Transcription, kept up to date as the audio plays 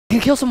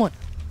kill someone.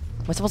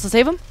 Am I supposed to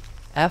save him?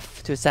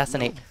 F to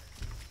assassinate.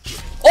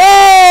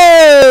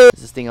 Oh!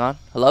 Is this thing on?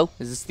 Hello?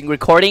 Is this thing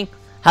recording?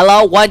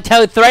 Hello? 1,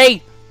 2,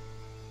 3.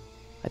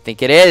 I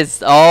think it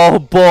is. Oh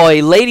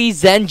boy,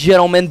 ladies and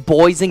gentlemen,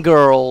 boys and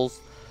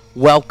girls,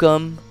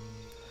 welcome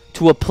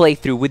to a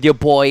playthrough with your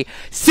boy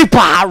Super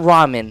Hot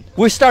Ramen.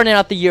 We're starting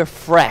out the year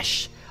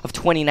fresh of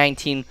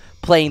 2019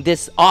 playing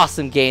this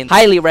awesome game,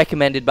 highly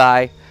recommended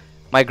by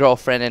my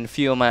girlfriend and a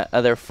few of my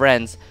other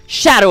friends,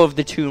 Shadow of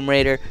the Tomb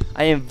Raider.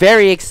 I am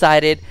very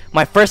excited.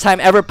 My first time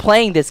ever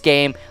playing this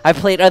game. I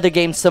played other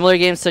games, similar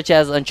games such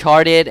as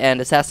Uncharted and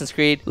Assassin's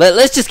Creed.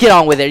 Let's just get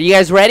on with it. Are you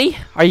guys ready?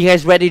 Are you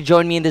guys ready to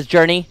join me in this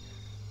journey?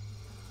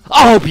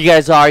 I hope you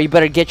guys are. You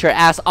better get your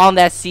ass on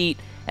that seat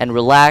and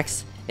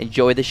relax.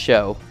 Enjoy the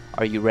show.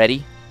 Are you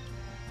ready?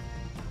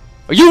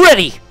 Are you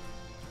ready?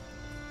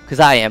 Because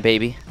I am,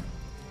 baby.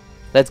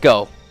 Let's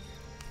go.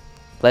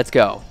 Let's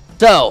go.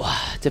 So,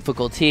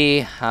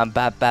 difficulty.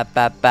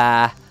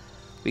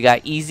 We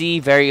got easy,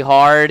 very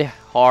hard,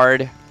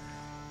 hard,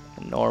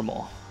 and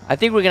normal. I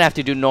think we're going to have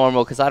to do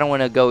normal because I don't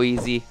want to go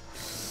easy.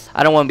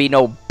 I don't want to be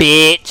no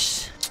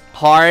bitch.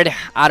 Hard.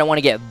 I don't want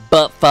to get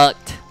butt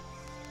fucked.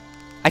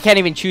 I can't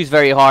even choose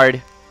very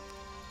hard.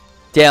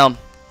 Damn.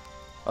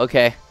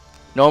 Okay.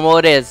 Normal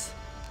it is.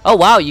 Oh,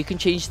 wow. You can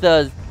change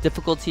the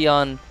difficulty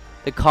on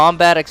the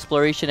combat,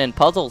 exploration, and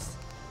puzzles.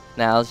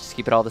 Now, let's just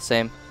keep it all the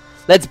same.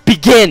 Let's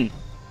begin.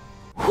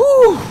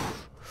 Whew.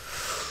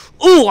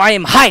 Ooh, I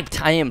am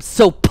hyped. I am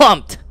so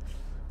pumped.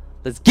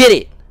 Let's get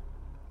it.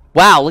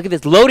 Wow, look at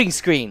this loading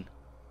screen.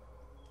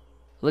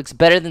 Looks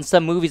better than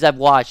some movies I've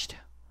watched.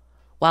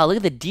 Wow, look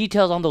at the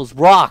details on those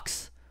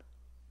rocks.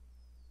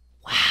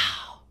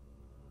 Wow.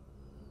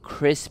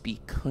 Crispy,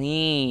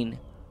 clean.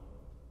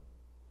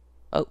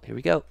 Oh, here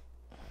we go.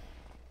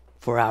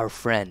 For our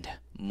friend,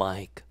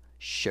 Mike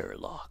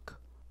Sherlock.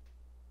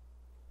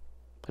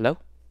 Hello?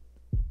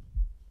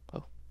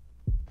 Oh.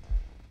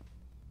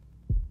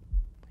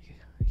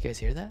 You guys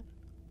hear that?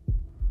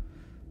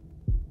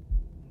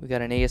 We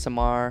got an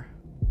ASMR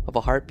of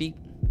a heartbeat.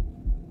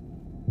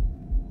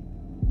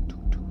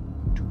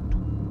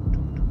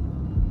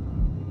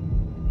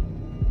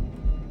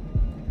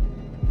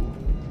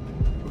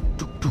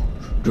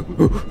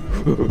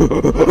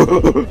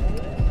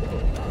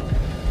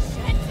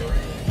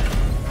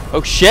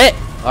 Oh shit!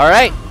 All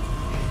right.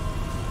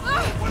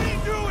 What are you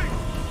doing?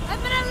 I'm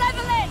gonna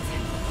level it.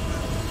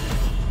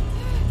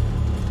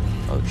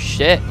 Oh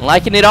shit!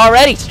 Liking it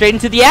already. Straight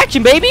into the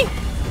action, baby.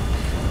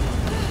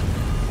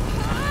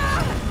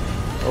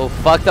 Oh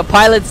fuck! The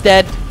pilot's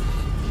dead.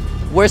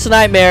 Worst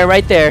nightmare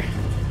right there.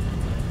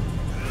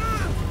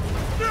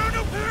 There are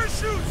no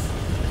parachutes.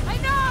 I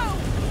know.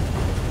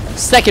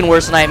 Second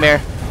worst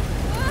nightmare.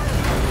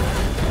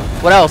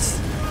 What else?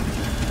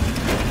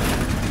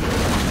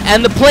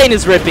 And the plane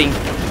is ripping.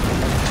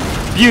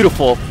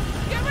 Beautiful.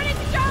 Get ready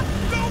to jump.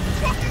 No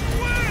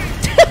fucking way.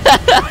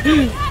 Are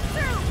you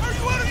Are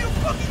you out of your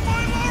fucking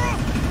mind, Lara?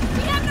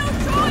 We have no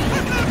choice.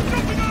 I'm not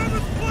jumping out of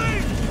this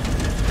plane.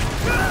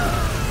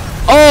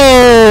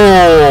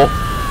 Oh!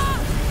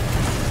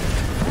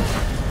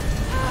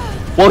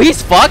 Well,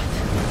 he's fucked.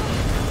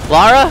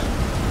 Lara,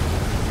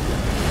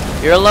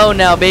 you're alone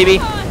now, baby.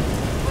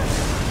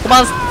 Come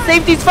on,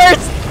 safety's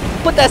first.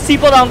 Put that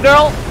seatbelt on,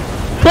 girl.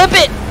 Clip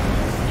it.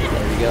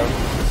 There we go.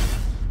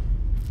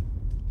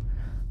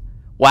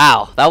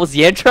 Wow, that was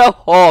the intro?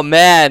 Oh,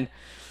 man.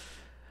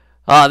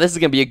 Oh, this is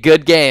going to be a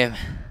good game.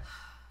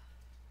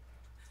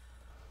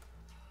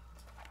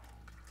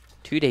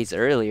 2 days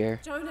earlier.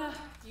 Jonah,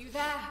 you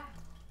there?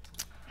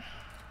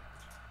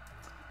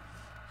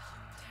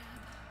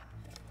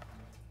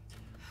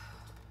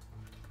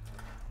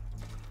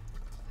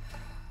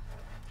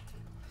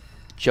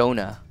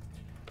 Jonah.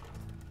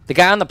 The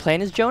guy on the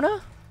plane is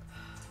Jonah?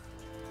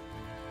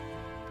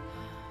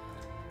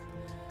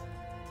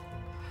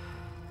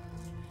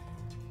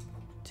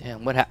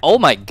 Damn, what oh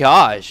my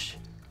gosh.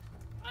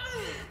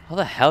 How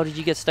the hell did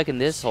you get stuck in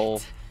this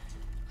hole?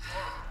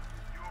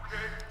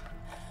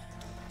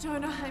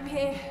 Jonah, I'm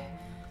here.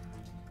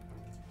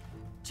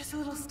 Just a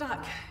little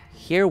stuck.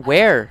 Here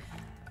where?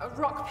 A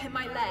rock pinned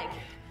my leg.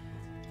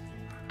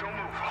 Don't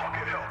move. I'll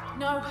get help.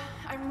 No,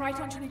 I'm right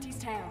on Trinity's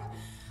tail.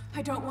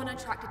 I don't want to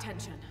attract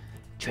attention.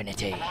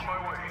 Trinity. On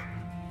my way.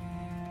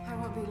 I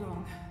won't be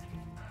long.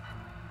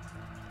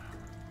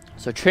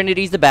 So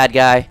Trinity's the bad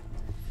guy.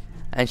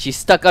 And she's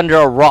stuck under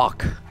a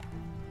rock.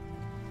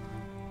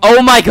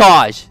 Oh my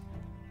gosh!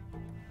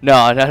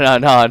 No, no, no,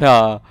 no,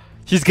 no.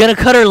 She's gonna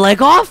cut her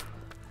leg off?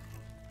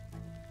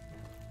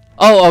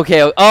 Oh,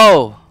 okay.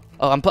 Oh,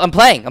 I'm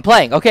playing.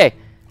 Okay.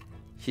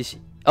 She's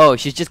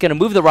just gonna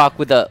move the rock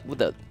with a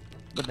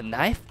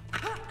knife.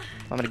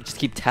 I'm gonna just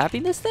keep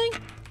tapping this thing.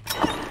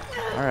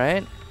 All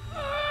right.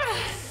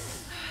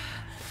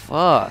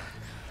 Fuck.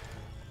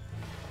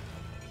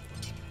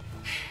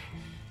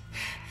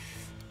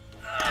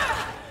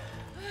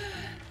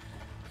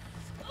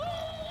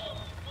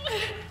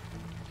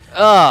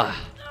 Ugh.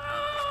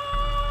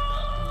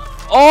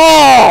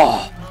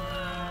 Oh!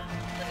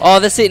 Oh,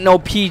 this ain't no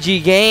PG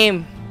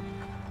game.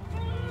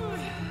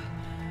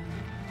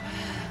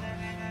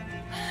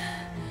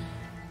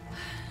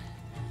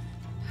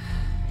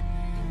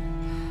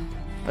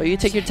 Oh, you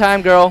take your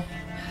time, girl.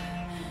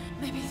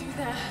 Maybe through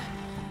there.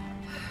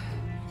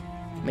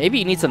 Maybe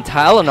you need some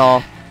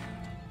Tylenol.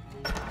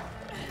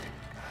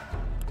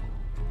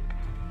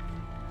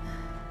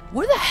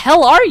 Where the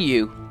hell are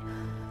you?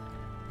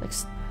 Like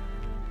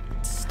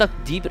stuck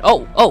deep.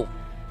 Oh,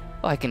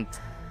 I can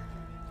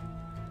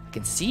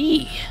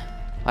see.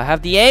 I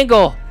have the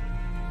angle.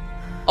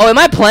 Oh, am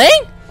I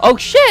playing? Oh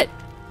shit.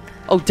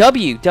 Oh,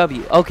 W.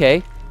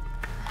 Okay.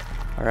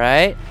 All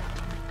right.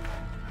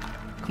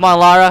 Come on,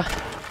 Lara.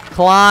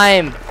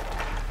 Climb.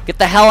 Get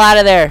the hell out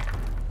of there.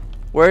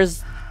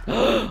 Where's?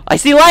 I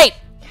see light.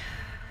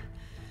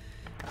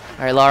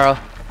 All right,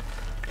 Lara.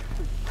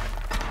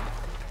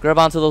 Grab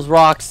onto those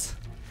rocks.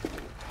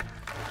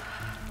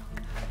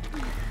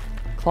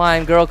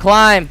 Climb, girl,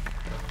 climb.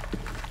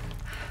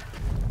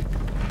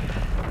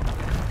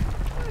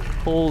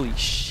 Holy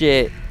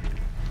shit.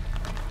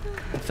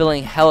 I'm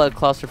feeling hella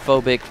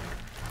claustrophobic.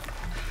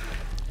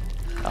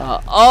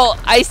 Oh,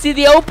 I see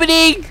the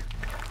opening.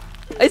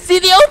 I see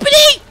the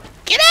opening.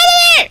 Get out of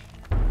there.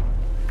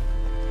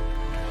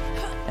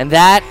 And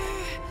that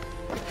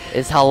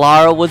is how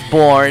Lara was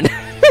born.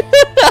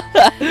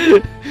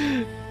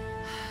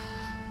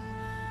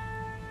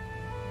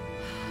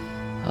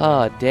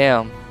 Oh,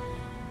 damn.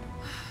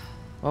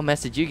 What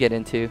mess did you get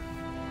into?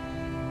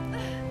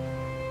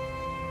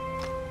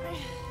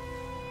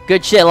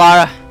 Good shit,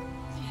 Lara.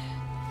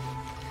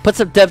 Put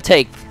some duct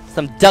tape.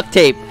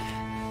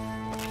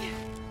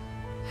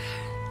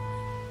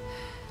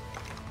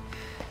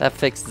 That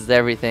fixes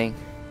everything.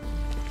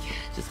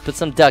 Just put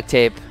some duct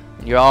tape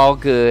and you're all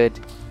good.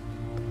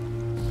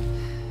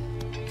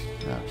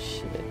 Oh,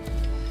 shit.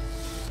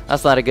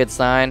 That's not a good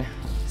sign.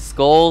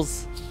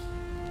 Skulls.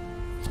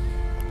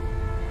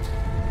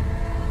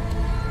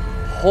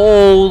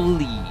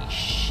 Holy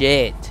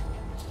shit.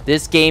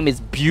 This game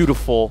is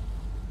beautiful.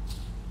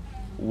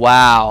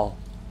 Wow.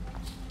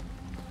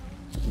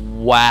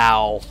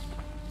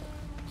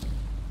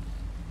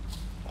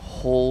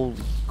 Holy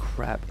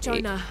crap.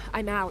 Jonah,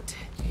 I'm out.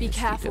 Be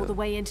careful. The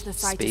way into the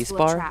site is full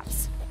Spacebar? of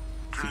traps.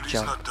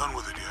 Trinity's not done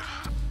with it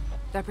yet.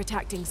 They're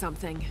protecting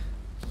something.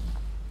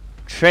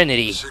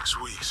 Trinity. 6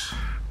 weeks,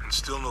 and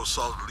still no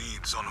solid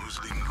leads on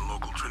who's leading the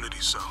local Trinity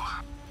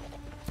cell.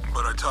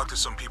 But I talked to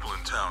some people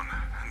in town,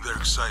 and they're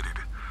excited.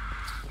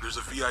 There's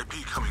a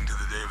VIP coming to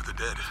the Day of the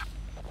Dead.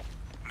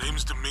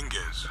 Name's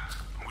Dominguez.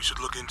 We should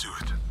look into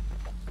it.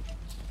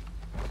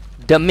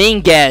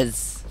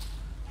 Dominguez.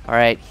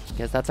 Alright,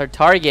 guess that's our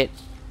target.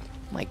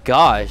 Oh my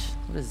gosh.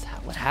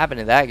 What happened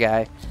to that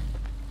guy?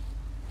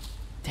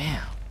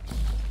 Damn.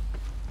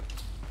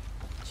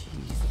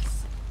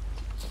 Jesus.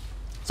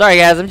 Sorry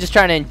guys, I'm just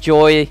trying to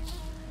enjoy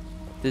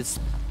this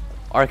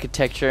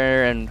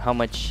architecture and how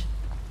much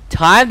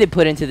time they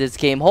put into this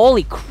game.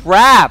 Holy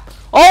crap.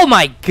 Oh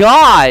my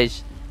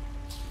gosh.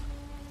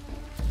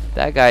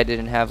 That guy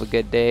didn't have a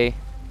good day.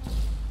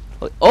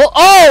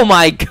 Oh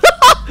my god.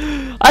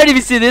 I didn't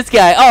even see this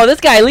guy. Oh, this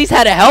guy at least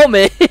had a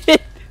helmet.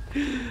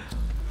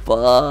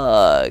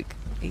 Fuck.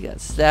 He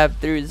got stabbed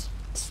through his...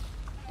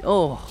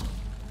 Oh.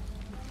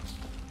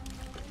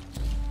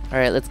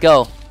 Alright, let's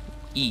go.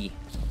 E.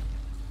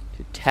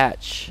 To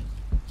attach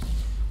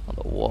on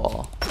the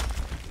wall.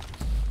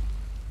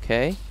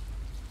 Okay.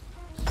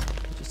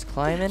 Just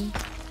climbing.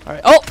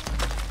 Alright. Oh!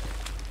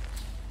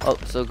 Oh,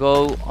 so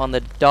go on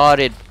the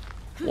dotted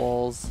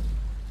walls.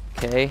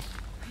 Okay.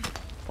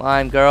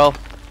 Climb, girl.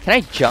 Can I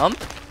jump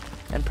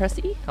and press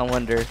E? I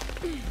wonder.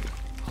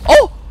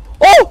 Oh!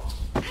 Oh!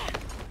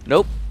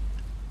 Nope.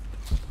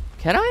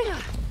 Can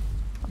I?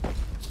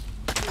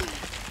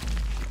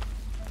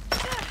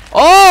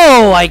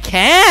 Oh, I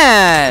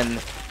can!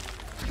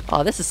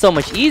 Oh, this is so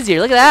much easier.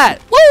 Look at that.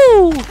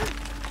 Woo!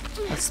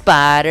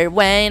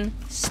 Spider-Man,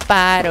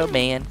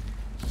 Spider-Man,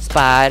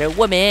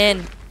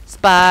 Spider-Woman,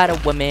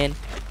 Spider-Woman,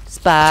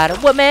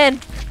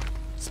 Spider-Woman,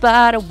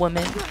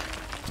 Spider-Woman.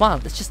 Come on,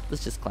 let's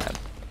just climb.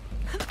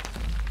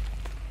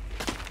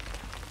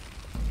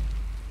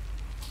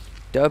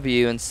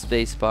 W and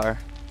spacebar.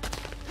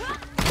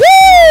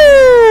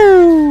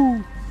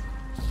 Woo!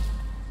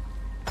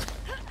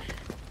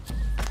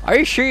 Are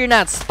you sure you're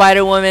not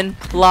Spider-Woman,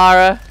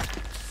 Lara?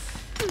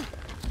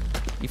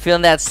 You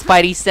feeling that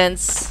spidey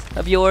sense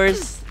of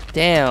yours?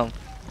 Damn.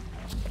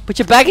 Put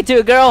your back into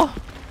it, girl.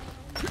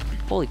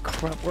 Holy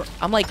crap.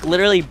 I'm like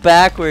literally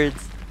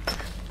backwards.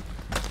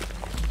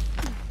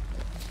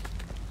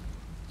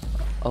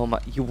 Oh my.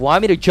 You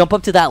want me to jump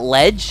up to that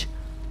ledge?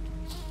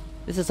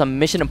 This is some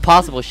Mission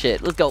Impossible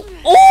shit. Let's go.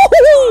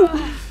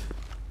 Oh!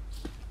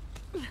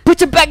 Put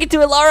your back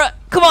into it, Lara.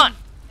 Come on.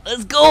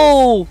 Let's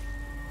go.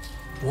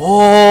 Whoa.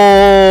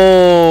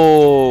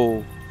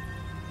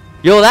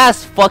 Yo,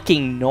 that's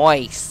fucking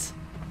nice.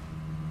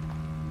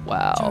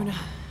 Wow. Jonah,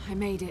 I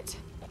made it.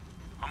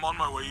 I'm on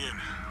my way in.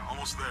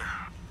 Almost there.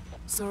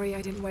 Sorry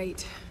I didn't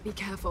wait. Be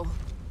careful.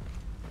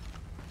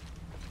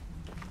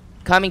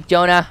 Coming,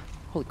 Jonah.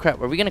 Holy crap,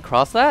 were we gonna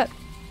cross that?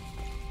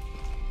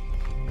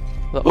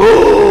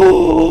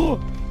 Oh!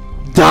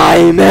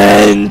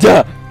 Diamond!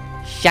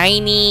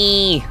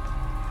 Shiny!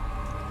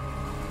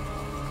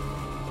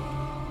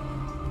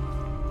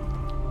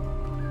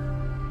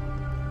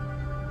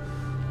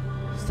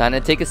 Time to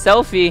take a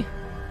selfie.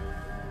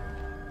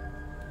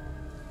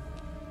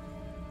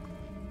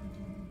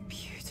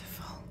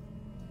 Beautiful.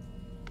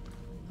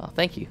 Oh,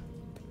 thank you.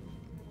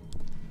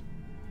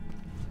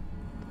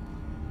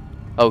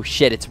 Oh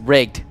shit, it's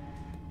rigged.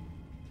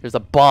 There's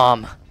a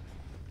bomb.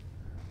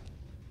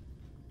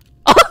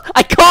 Oh,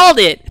 I called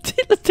it!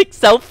 Let's take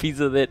selfies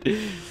with it.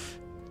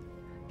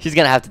 She's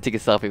gonna have to take a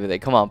selfie with it.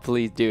 Come on,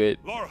 please do it.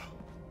 Laura,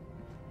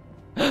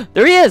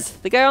 There he is!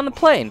 The guy on the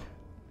plane.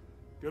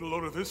 get a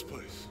load of this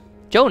place.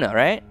 Jonah,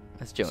 right?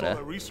 That's So Jonah.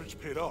 that research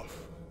paid off.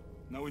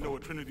 Now we know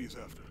what Trinity is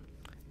after.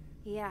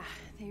 Yeah,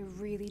 they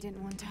really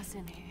didn't want us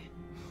in here.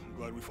 I'm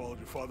glad we followed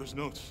your father's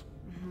notes.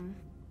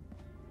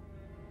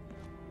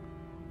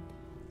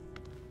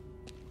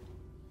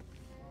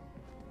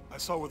 I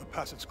saw where the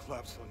passage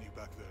collapsed on you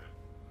back there.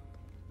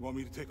 You want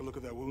me to take a look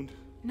at that wound?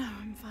 No,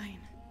 I'm fine.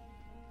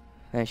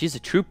 Man, she's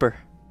a trooper.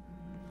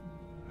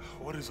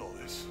 What is all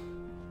this?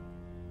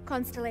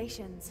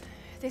 Constellations.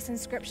 This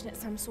inscription is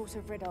some sort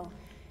of riddle.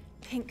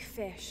 Pink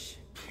fish.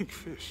 Pink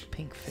fish.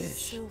 Pink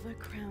fish.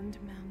 Silver-crowned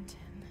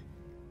mountain.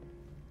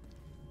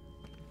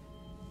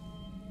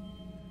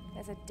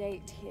 There's a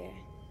date here.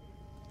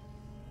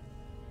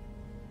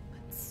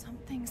 But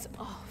something's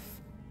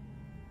off.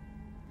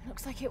 It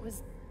looks like it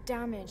was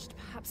damaged,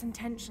 perhaps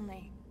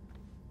intentionally.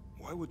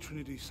 Why would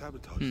Trinity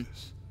sabotage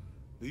this?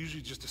 They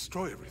usually just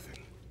destroy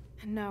everything.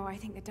 No, I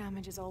think the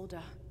damage is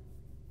older.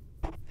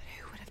 But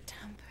who would have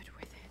tampered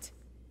with it?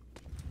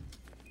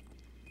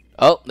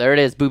 Oh, there it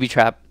is. Booby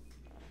trap.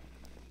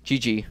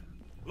 GG.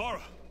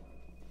 Laura!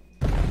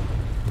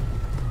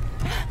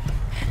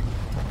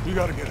 We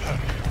gotta get out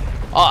of here.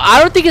 Oh,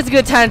 I don't think it's a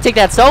good time to take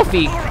that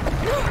selfie. I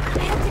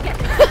have to get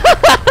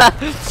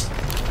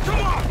Come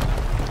on!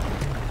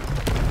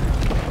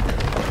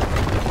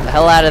 The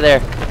hell out of there.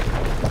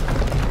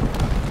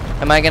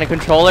 Am I gonna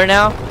control her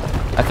now?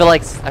 I feel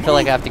like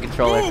I have to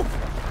control her.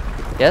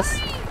 Yes?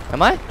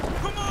 Am I?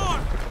 Come on!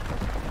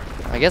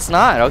 I guess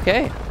not.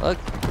 Okay. Look.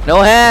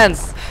 No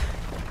hands.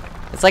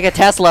 It's like a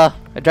Tesla.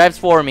 It drives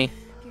for me.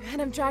 If you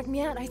hadn't dragged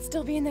me out, I'd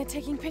still be in there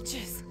taking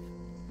pictures.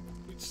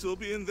 We'd still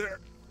be in there.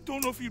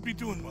 Don't know if you'd be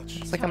doing much.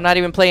 It's like I'm not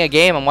even playing a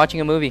game. I'm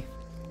watching a movie.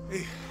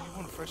 Hey, you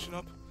wanna freshen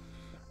up?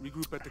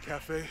 Regroup at the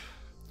cafe?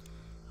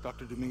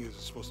 Dr. Dominguez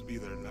is supposed to be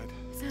there tonight.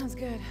 Sounds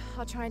good.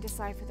 I'll try and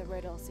decipher the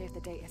riddle, see if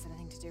the date has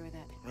anything to do with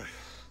it. Right.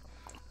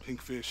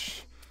 Pink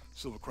fish,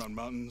 Silver Crown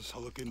Mountains,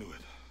 I'll look into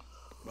it.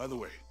 By the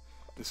way,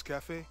 this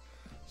cafe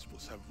is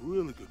supposed to have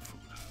really good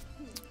food.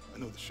 I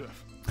know the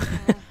chef.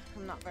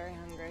 I'm not very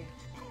hungry.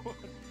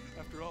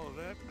 After all of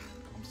that,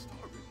 I'm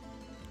starving.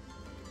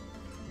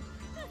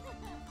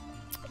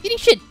 You didn't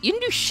shit. You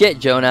didn't do shit,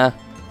 Jonah.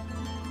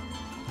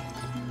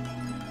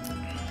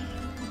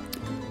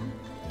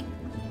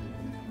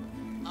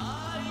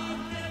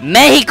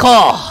 Mexico.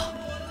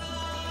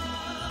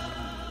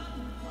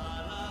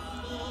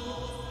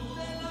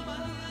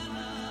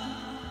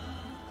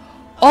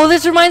 Oh,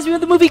 this reminds me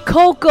of the movie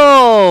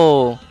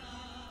Coco.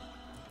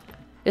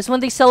 It's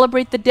when they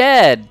celebrate the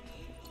dead.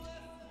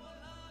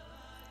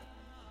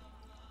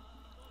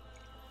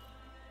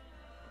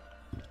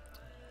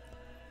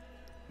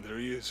 There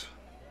he is.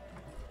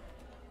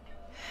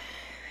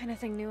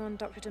 Anything new on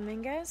Dr.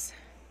 Dominguez?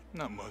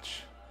 Not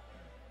much.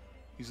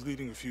 He's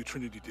leading a few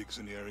Trinity digs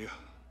in the area.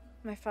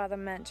 My father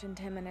mentioned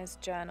him in his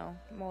journal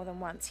more than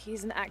once.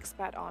 He's an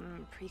expert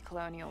on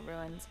pre-colonial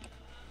ruins.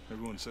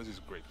 Everyone says he's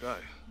a great guy.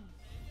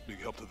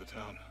 Big help to the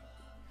town.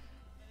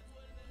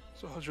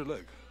 So how's your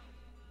leg?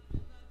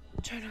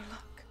 Jonah,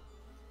 look.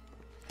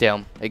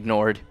 Damn,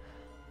 ignored.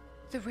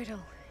 The riddle.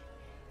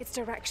 Its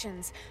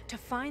directions. To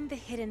find the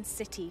hidden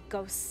city,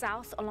 go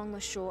south along the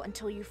shore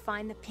until you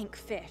find the pink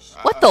fish.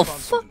 What I the found fuck?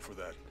 something for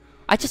that.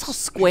 I just saw Pink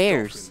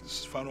squares.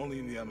 dolphins, found only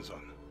in the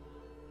Amazon.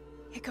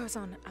 It goes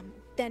on.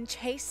 Then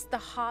chase the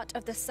heart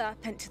of the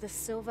serpent to the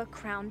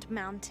silver-crowned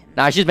mountain.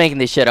 Nah, she's making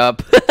this shit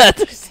up.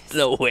 There's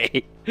no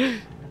way.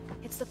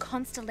 It's the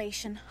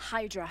constellation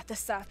Hydra, the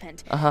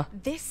serpent. Uh-huh.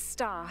 This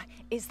star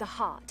is the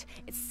heart.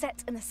 It's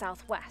set in the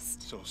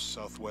southwest. So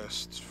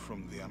southwest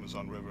from the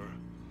Amazon River.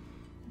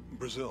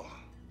 Brazil.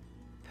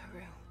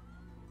 Peru.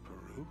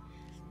 Peru?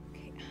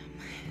 Okay,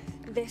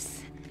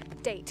 this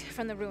date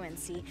from the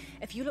ruins, see?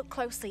 If you look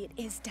closely, it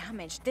is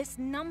damaged. This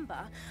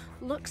number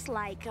looks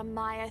like a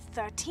Maya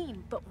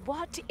 13, but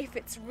what if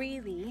it's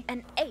really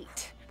an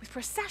 8 with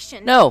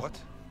precession? No. What?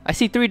 I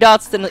see 3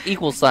 dots and an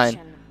equal sign.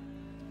 Precession.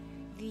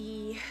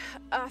 The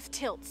Earth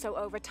tilts, so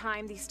over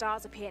time, these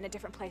stars appear in a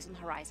different place on the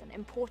horizon.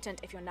 Important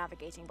if you're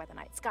navigating by the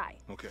night sky.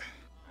 Okay.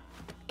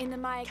 In the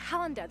Maya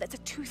calendar, that's a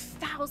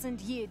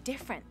 2,000-year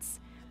difference.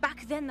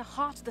 Back then, the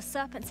heart of the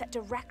serpent set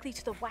directly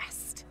to the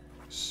west.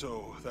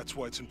 So that's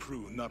why it's in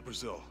Peru, not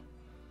Brazil.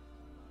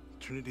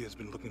 Trinity has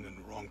been looking in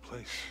the wrong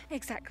place.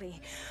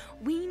 Exactly.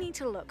 We need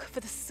to look for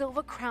the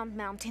silver-crowned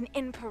mountain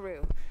in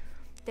Peru.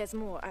 There's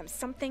more.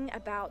 Something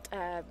about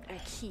a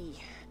key.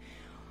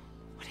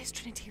 What is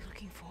Trinity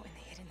looking for in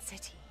the hidden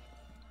city?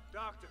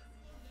 Doctor,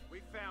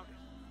 we found it.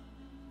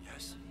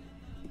 Yes.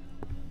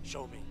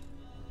 Show me.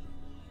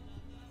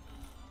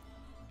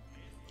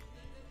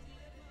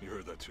 You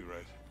heard that too,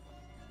 right?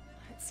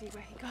 Let's see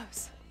where he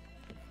goes.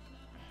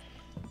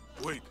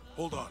 Wait,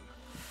 hold on.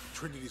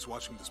 Trinity's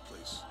watching this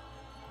place.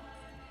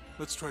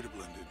 Let's try to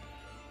blend in.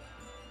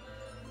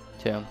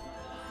 Tim.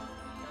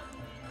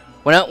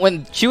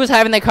 When she was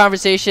having that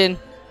conversation,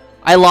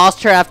 I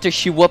lost her after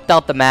she whooped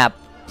out the map.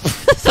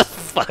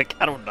 Fuck,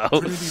 I don't know.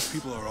 Trinity's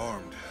people are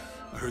armed.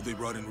 I heard they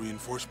brought in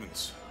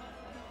reinforcements.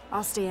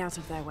 I'll stay out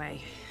of their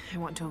way. I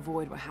want to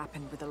avoid what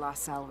happened with the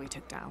last cell we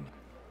took down.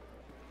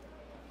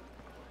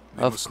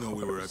 They must know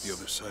we were at the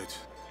other site.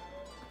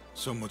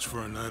 So much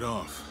for a night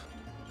off.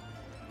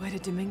 Where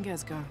did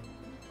Dominguez go?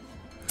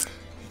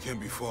 He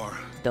can't be far.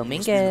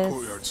 Dominguez. He must be in the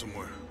courtyard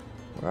somewhere.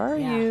 Where are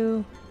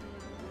you?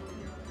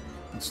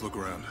 Let's look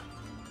around.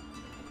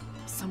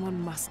 Someone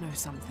must know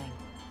something.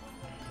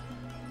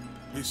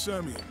 Hey,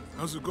 Sammy,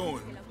 how's it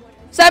going?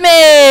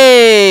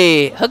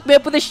 Sammy! Hook me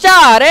up with a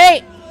shot, eh?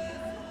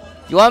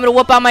 You want me to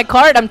whoop out my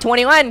card? I'm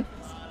 21.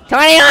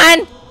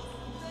 21!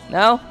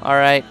 No?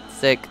 Alright,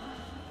 sick.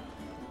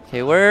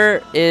 Okay,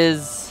 where's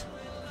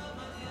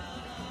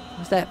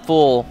that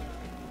fool?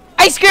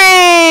 Ice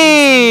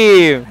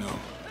cream! No.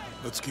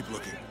 Let's keep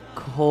looking.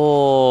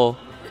 Cool.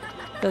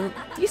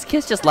 These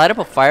kids just light up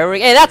a firework.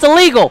 Hey, that's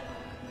illegal!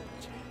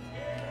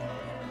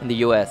 In the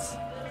US.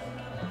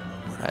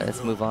 Alright,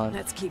 let's move on.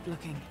 Let's keep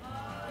looking.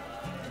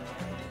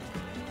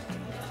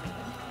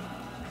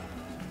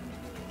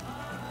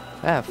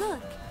 F. Look,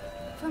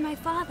 for my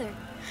father.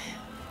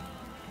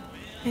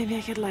 Maybe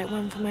I could light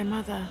one for my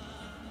mother.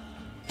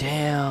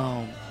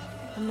 Damn.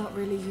 I'm not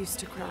really used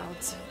to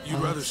crowds. You'd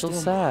Oh, rather so storm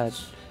sad.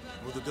 guards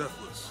or the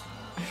deathless?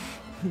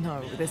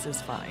 No, this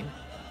is fine.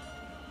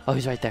 Oh,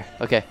 he's right there.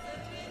 Okay.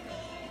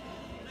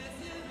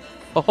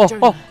 Oh,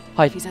 Jonah,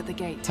 hide. he's at the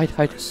gate. Hide,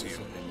 hide. I see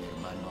him.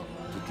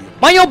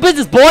 Mind your own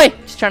business, boy!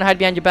 Just trying to hide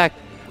behind your back.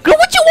 Girl,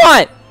 what you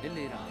want?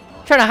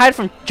 Trying to hide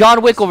from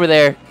John Wick over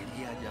there.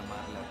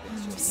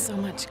 So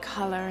much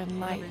color and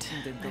light.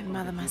 My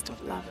mother must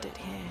have loved it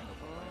here.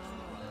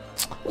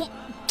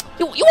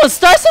 You want to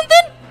start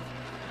something?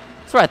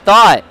 That's what I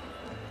thought.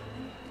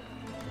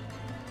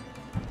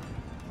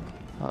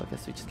 Oh, I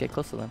guess we just get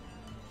close to them.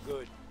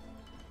 Good.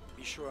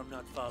 Be sure I'm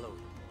not followed.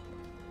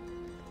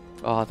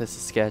 Oh, this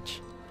is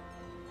sketch.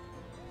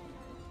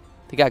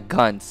 They got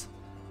guns.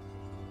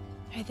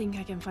 I think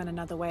I can find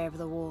another way over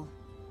the wall.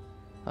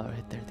 Oh,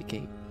 right there, the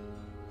gate.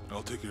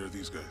 I'll take care of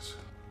these guys.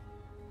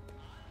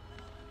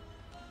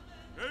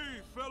 Hey,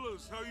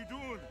 fellas, how you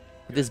doing?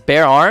 With his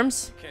bare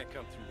arms? Can't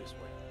come through this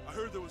way. I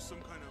heard there was some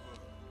kind of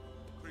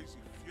a crazy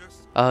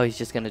fiesta. Oh, he's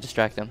just gonna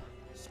distract them.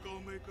 Skull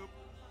makeup.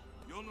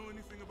 Y'all know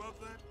anything about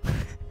that?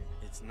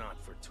 It's not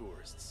for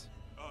tourists.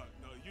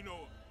 No, you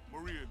know,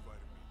 Maria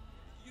invited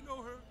me. You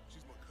know her?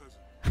 She's my cousin.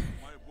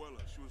 My abuela,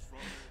 she was from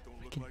there.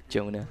 Don't look Freaking like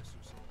Jonah. it.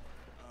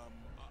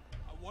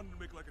 I wanted to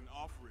make like an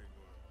offering.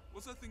 Or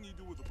what's that thing you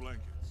do with the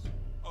blankets?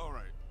 All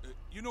right.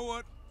 You know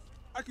what?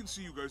 I can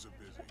see you guys are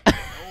busy.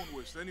 I won't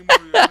waste any more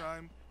of your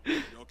time.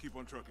 Y'all keep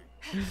on trucking.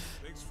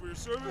 Thanks for your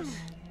service.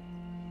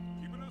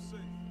 Keeping us safe.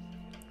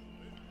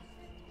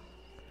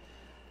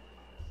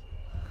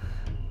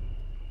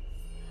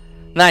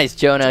 Nice,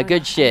 Jonah.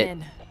 Good I'm shit.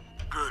 in.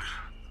 Good.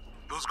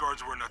 Those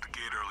guards weren't at the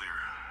gate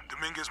earlier.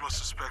 Dominguez must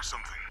suspect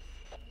something.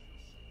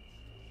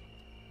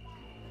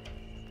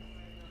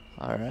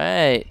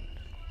 Alright.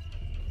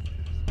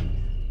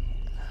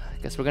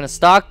 Guess we're gonna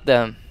stalk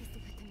them.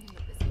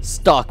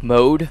 Stalk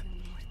mode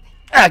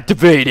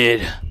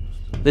activated.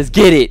 Let's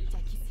get it.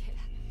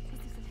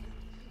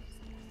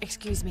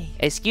 Excuse me.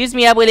 Excuse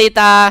me,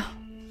 abuelita.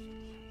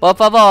 Por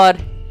favor.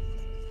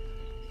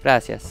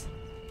 Gracias.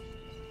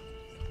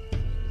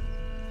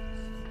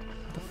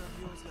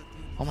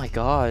 Oh my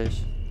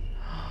gosh.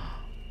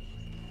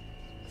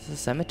 This is a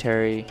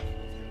cemetery.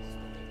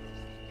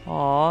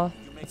 Aw,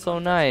 that's so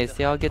nice.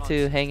 They all get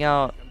to hang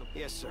out.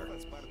 Yes, sir.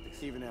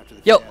 Even after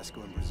the Yo.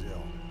 fiasco in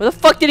Brazil. Where the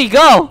fuck did he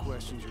go?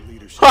 Questions your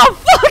leadership. Oh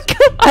fuck!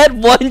 I had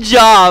one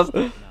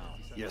job.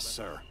 Yes,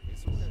 sir.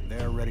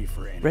 They're ready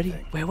for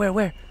anything. Ready?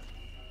 Where?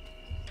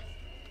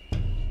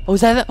 Oh,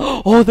 is that?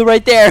 Oh, they're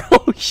right there.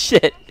 Oh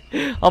shit!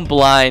 I'm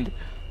blind.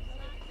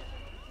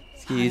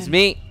 Excuse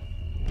me.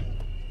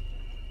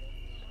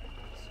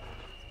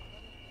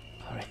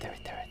 Oh, right there.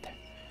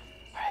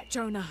 Alright.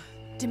 Jonah,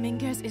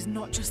 Dominguez is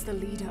not just the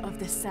leader of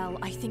this cell.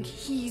 I think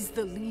he's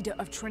the leader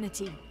of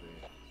Trinity.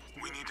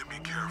 We need to be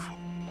careful.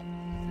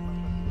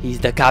 He's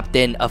the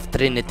captain of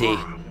Trinity.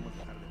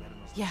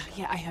 Yeah,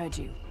 I heard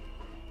you.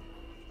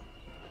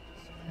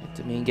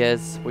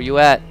 Dominguez, where you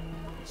at?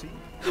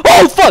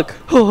 Oh fuck!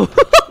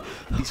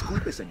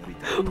 Disculpe,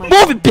 señorita.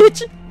 Move it,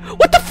 bitch!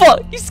 What the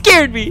fuck? You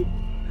scared me!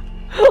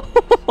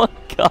 Oh my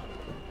god.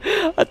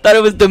 I thought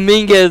it was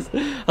Dominguez.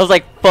 I was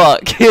like,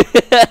 fuck.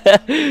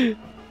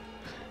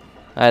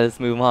 Alright, let's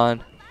move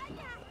on.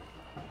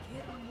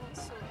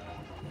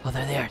 Oh,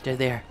 they're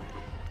there.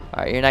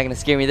 Alright, you're not gonna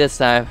scare me this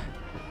time.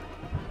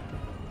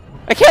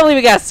 I can't believe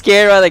we got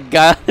scared by the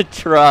guy on the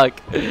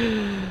truck.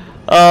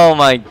 Oh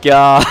my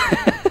god.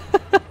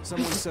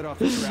 Someone set off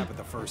the trap at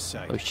the first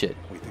sight. Oh shit.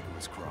 We think it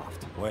was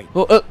Croft. Wait.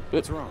 Oh,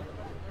 What's wrong?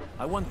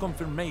 I want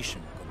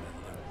confirmation,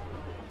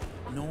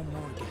 Commander. No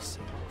more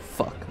guessing.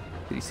 fuck.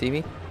 Did he see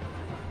me?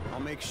 I'll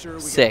make sure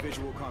we Sick. get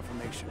visual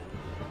confirmation.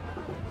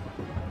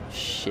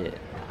 Shit.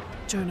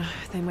 Jonah,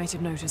 they might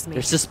have noticed me.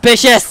 They're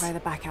suspicious! Try the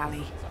back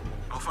alley.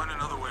 I'll find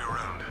another way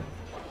around.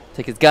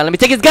 Take his gun. Let me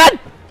take his gun!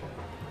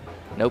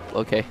 Nope,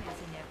 okay.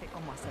 Enseñarte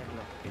cómo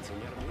hacerlo.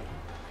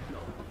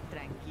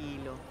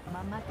 Tranquilo,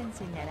 mamá te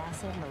enseñará a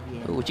hacerlo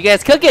bien. Ooh, what you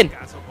guys cooking?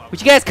 What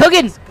you guys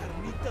cooking?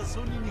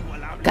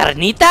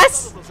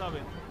 Carnitas?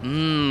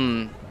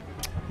 Mmm.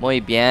 Muy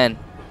bien.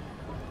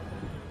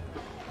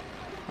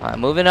 Alright,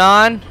 moving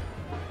on.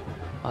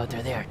 Oh,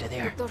 they're there. They're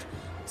there. Doctor,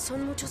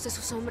 son muchos de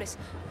sus hombres.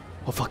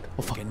 Oh, fuck.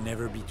 Oh, fuck. Can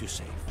never be too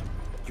safe.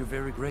 You're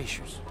very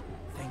gracious.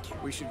 Thank you.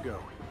 We should go.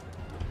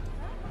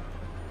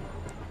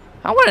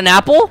 I want an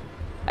apple.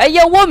 Hey,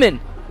 yo, woman.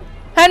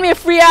 Hand me a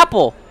free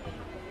apple.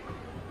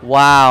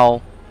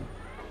 Wow.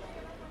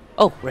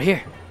 Oh, right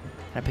here.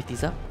 Can I pick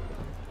these up?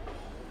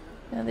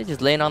 Yeah, they're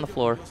just laying on the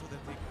floor.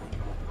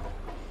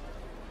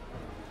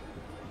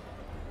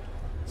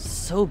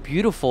 So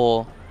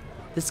beautiful.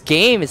 This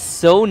game is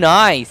so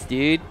nice,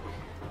 dude.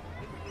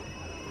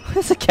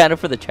 There's a counter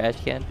for the trash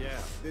can. Yeah,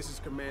 this is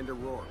Commander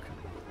Rourke.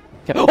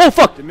 Okay. Oh,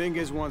 fuck!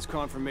 Dominguez wants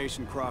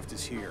confirmation Croft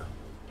is here.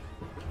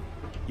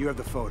 You have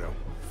the photo.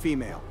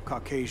 Female,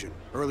 Caucasian,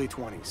 early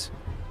 20s.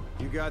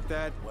 You got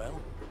that? Well,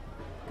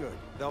 Good.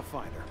 They'll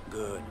find her.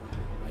 good.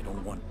 I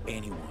don't want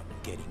anyone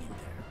getting in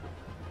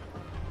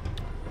there.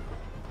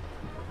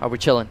 Oh, we're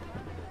chilling.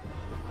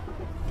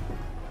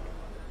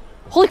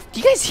 Holy, do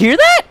you guys hear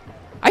that?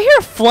 I hear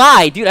a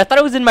fly, dude. I thought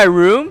it was in my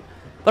room,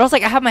 but I was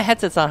like, I have my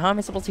headsets on. How am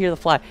I supposed to hear the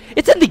fly?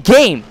 It's in the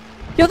game.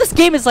 Yo, this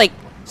game is like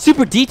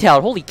super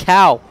detailed. Holy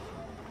cow.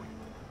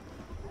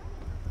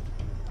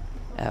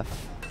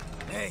 F.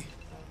 Hey,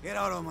 get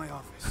out of my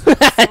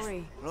office.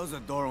 Sorry. Close the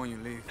door when you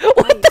leave.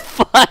 What the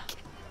fuck?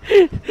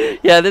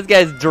 Yeah, this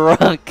guy's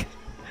drunk.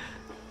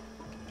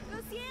 Lo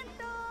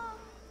siento.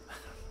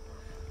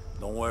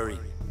 Don't worry.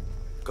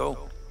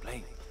 Go.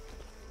 Play.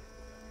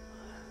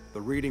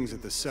 The readings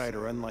at the site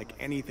are unlike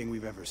anything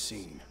we've ever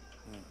seen.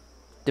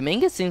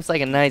 Dominguez seems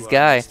like a nice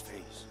guy.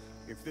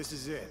 If this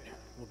is it,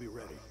 we'll be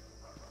ready.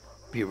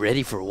 Be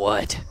ready for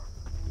what?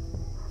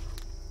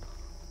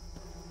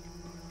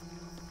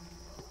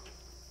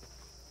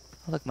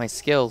 Oh, look, my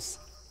skills.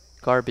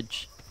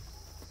 Garbage.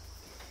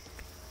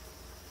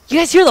 You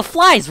guys hear the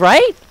flies,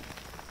 right?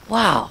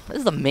 Wow, this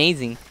is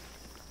amazing.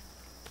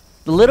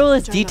 The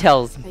littlest Jonah,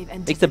 details they've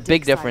entered makes the a big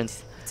dig site.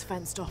 difference. It's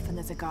fenced off and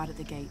there's a guard at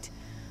the gate.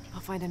 I'll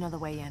find another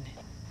way in.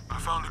 I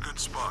found a good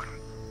spot.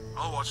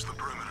 I'll watch the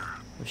perimeter.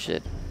 Oh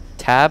shit.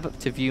 Tab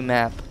to view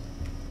map.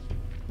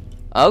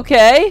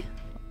 Okay.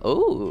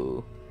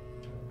 Ooh.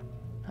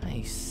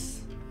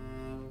 Nice.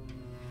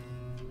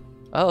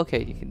 Oh,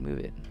 okay, you can move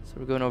it. So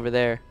we're going over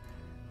there.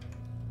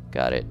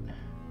 Got it.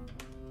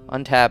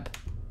 Untab.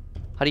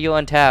 How do you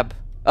untab?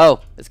 Oh,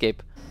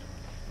 escape.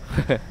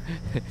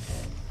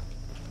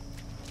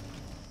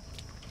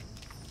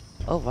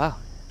 Oh, wow.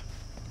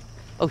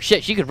 Oh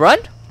shit, she could run?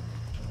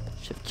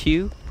 Shift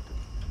Q.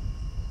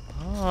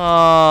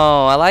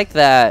 Oh, I like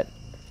that.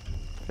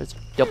 There's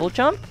double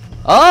jump?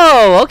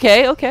 Oh,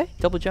 okay, okay.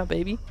 Double jump,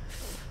 baby.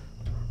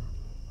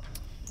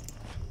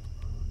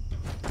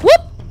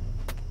 Whoop!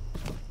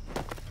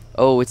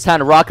 Oh, it's time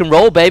to rock and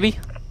roll, baby.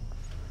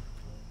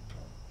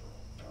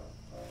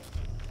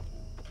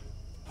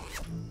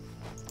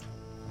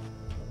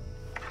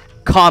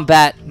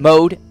 Combat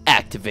mode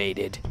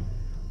activated.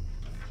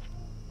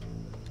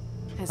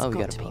 There's Oh, we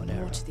got got a to be bow and more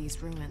arrow. to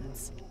these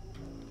ruins.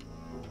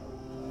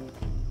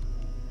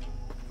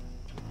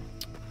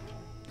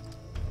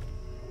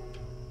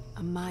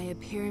 A Maya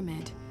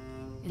pyramid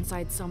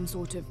inside some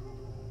sort of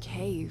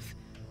cave.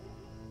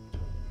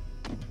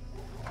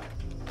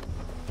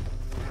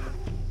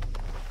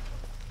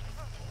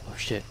 Oh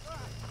shit.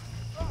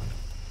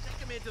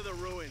 Take him into the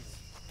ruins.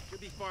 You'll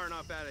be far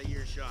enough out of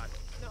earshot.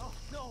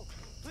 No,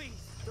 please.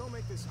 Don't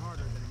make this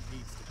harder than it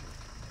needs to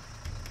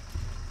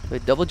be.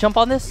 Wait, double jump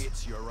on this?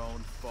 It's your own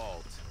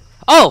fault.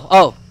 Oh,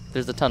 oh,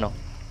 there's a tunnel.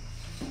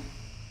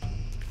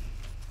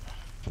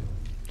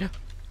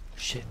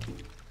 Shit.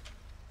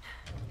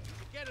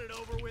 Get it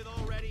over with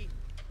already.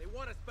 They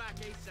want us back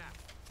ASAP.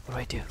 What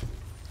do I do?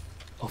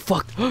 Oh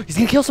fuck! He's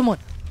gonna kill someone.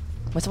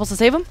 Am I supposed to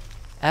save him?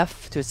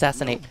 F to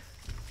assassinate.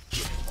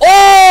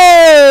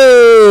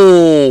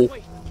 Oh!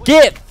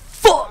 Get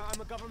fucked!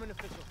 I'm a government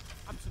official.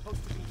 I'm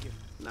supposed to be here.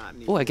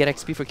 Oh, I get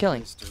XP for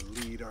killing. Mr.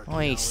 Lead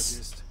Nice.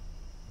 Archaeologist,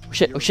 Oh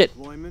shit! your Oh shit!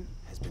 employment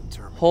has been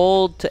terminated.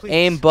 Hold to Please.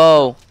 aim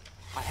bow.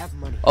 I have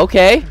money.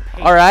 Okay.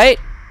 All right.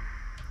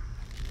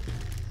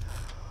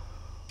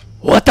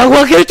 What the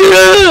fuck is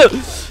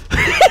this?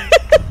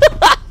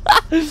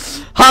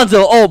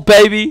 Hanzo, oh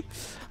baby.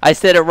 I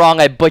said it wrong.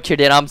 I butchered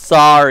it. I'm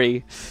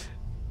sorry.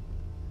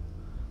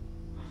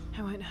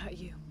 I won't hurt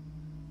you.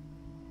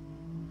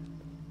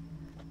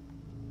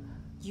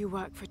 You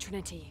work for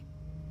Trinity.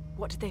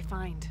 What did they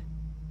find?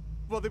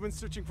 Well, they've been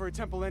searching for a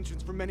temple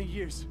entrance for many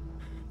years.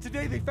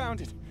 Today they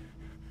found it.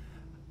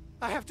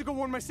 I have to go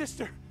warn my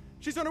sister.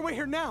 She's on her way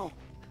here now.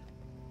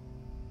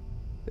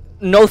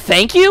 No,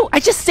 thank you. I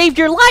just saved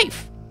your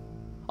life.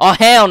 Oh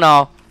hell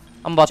no.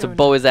 I'm about to Jonah,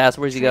 bow his ass.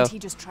 Where's he go? He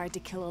just tried to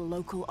kill a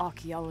local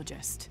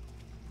archaeologist.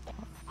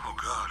 Oh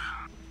God.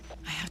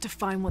 I have to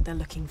find what they're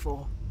looking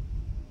for.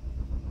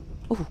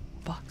 Ooh,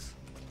 box.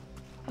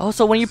 Oh,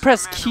 so when you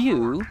press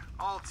Q.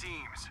 All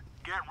teams,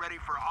 get ready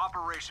for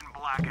Operation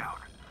Blackout.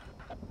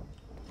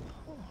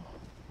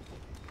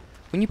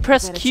 When you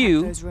press Better check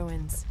Q, those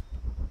ruins.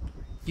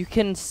 you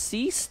can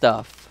see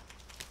stuff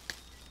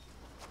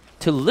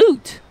to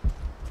loot.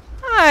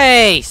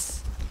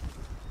 Nice.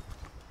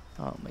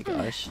 Oh my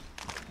gosh.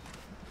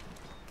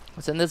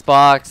 What's in this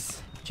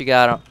box? What you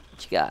got?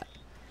 What you got?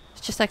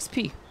 It's just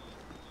XP.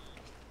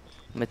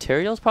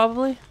 Materials,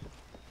 probably.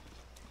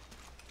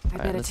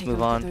 Alright, let's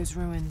move on. Those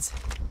ruins.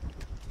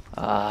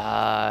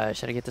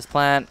 Should I get this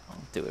plant? I'll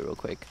do it real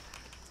quick.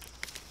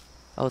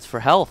 Oh, it's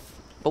for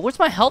health. But where's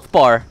my health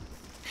bar?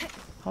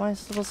 How am I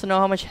supposed to know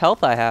how much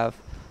health I have?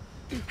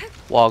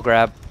 Wall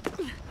grab.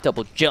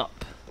 Double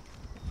jump.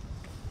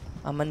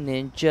 I'm a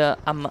ninja.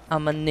 I'm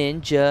a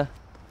ninja.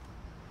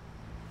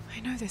 I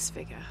know this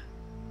figure.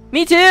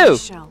 Me too!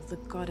 Shell, the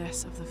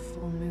goddess of the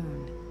full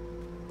moon.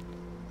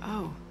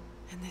 Oh,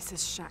 and this is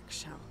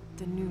Shakshel,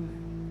 the new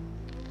moon.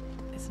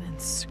 It's an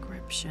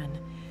inscription.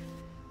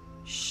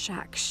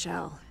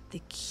 Shakshel,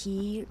 the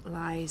key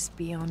lies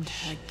beyond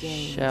her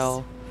gaze.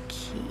 Shell.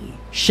 Key.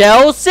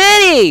 Shell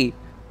City!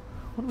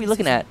 What are we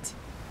looking at?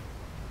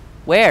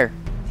 Where?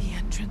 The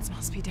entrance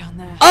must be down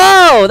there.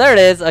 Oh, there it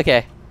is.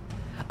 Okay.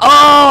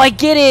 Oh, I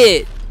get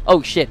it.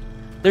 Oh, shit.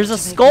 There's a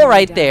skull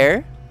right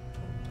there.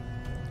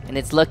 And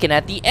it's looking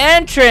at the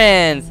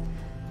entrance.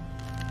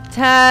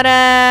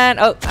 Ta-da!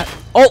 Oh,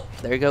 oh,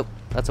 there you go.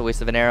 That's a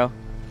waste of an arrow.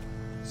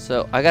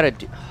 So, I gotta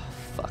do... Oh,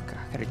 fuck.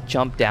 I gotta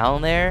jump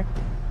down there.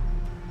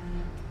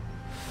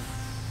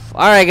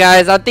 Alright,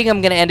 guys. I think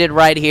I'm gonna end it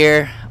right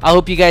here. I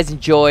hope you guys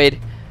enjoyed.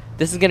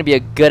 This is gonna be a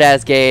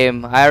good-ass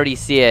game. I already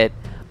see it.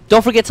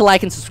 Don't forget to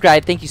like and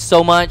subscribe. Thank you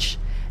so much.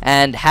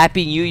 And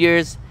Happy New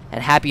Year's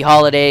and Happy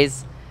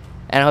Holidays.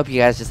 And I hope you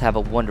guys just have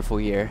a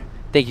wonderful year.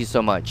 Thank you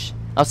so much.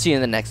 I'll see you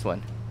in the next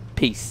one.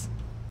 Peace.